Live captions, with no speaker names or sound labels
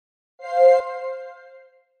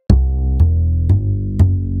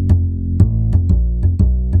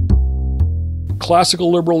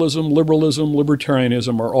classical liberalism,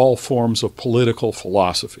 libertarianism are all forms of political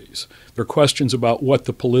philosophies. They're questions about what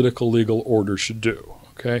the political legal order should do.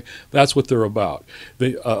 Okay, that's what they're about.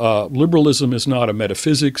 Liberalism is not a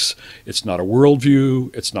metaphysics, it's not a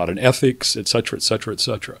worldview, it's not an ethics, etc., etc.,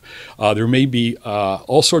 etc. There may be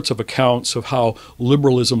all sorts of accounts of how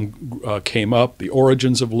liberalism came up, the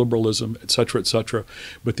origins of liberalism, etc., etc.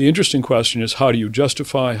 But the interesting question is, how do you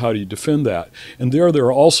justify, how do you defend that? And there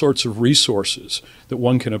are all sorts of resources that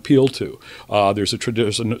one can appeal to. There's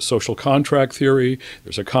a social contract theory,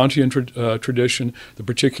 there's a Kantian tradition. The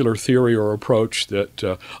particular theory or approach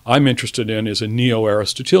that I'm interested in is a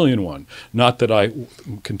neo-Aristotelian one. Not that I'm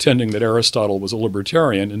contending that Aristotle was a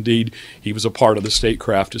libertarian. Indeed, he was a part of the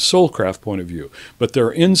statecraft as soulcraft point of view. But there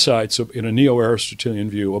are insights in a neo-Aristotelian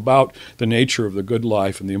view about the nature of the good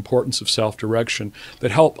life and the importance of self-direction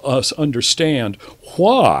that help us understand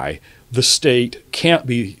why the state can't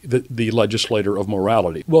be the legislator of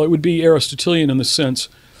morality. Well, it would be Aristotelian in the sense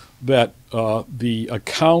that the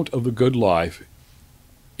account of the good life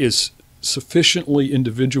is sufficiently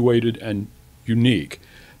individuated and unique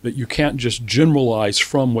that you can't just generalize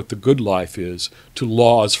from what the good life is to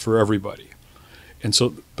laws for everybody. And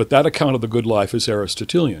so, but that account of the good life is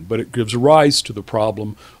Aristotelian, but it gives rise to the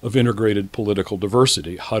problem of integrated political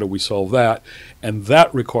diversity. How do we solve that? And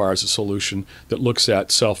that requires a solution that looks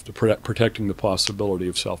at protecting the possibility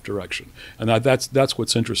of self-direction. And that's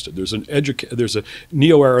what's interesting. There's a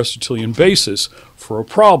neo-Aristotelian basis for a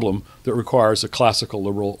problem that requires a classical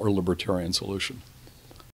liberal or libertarian solution.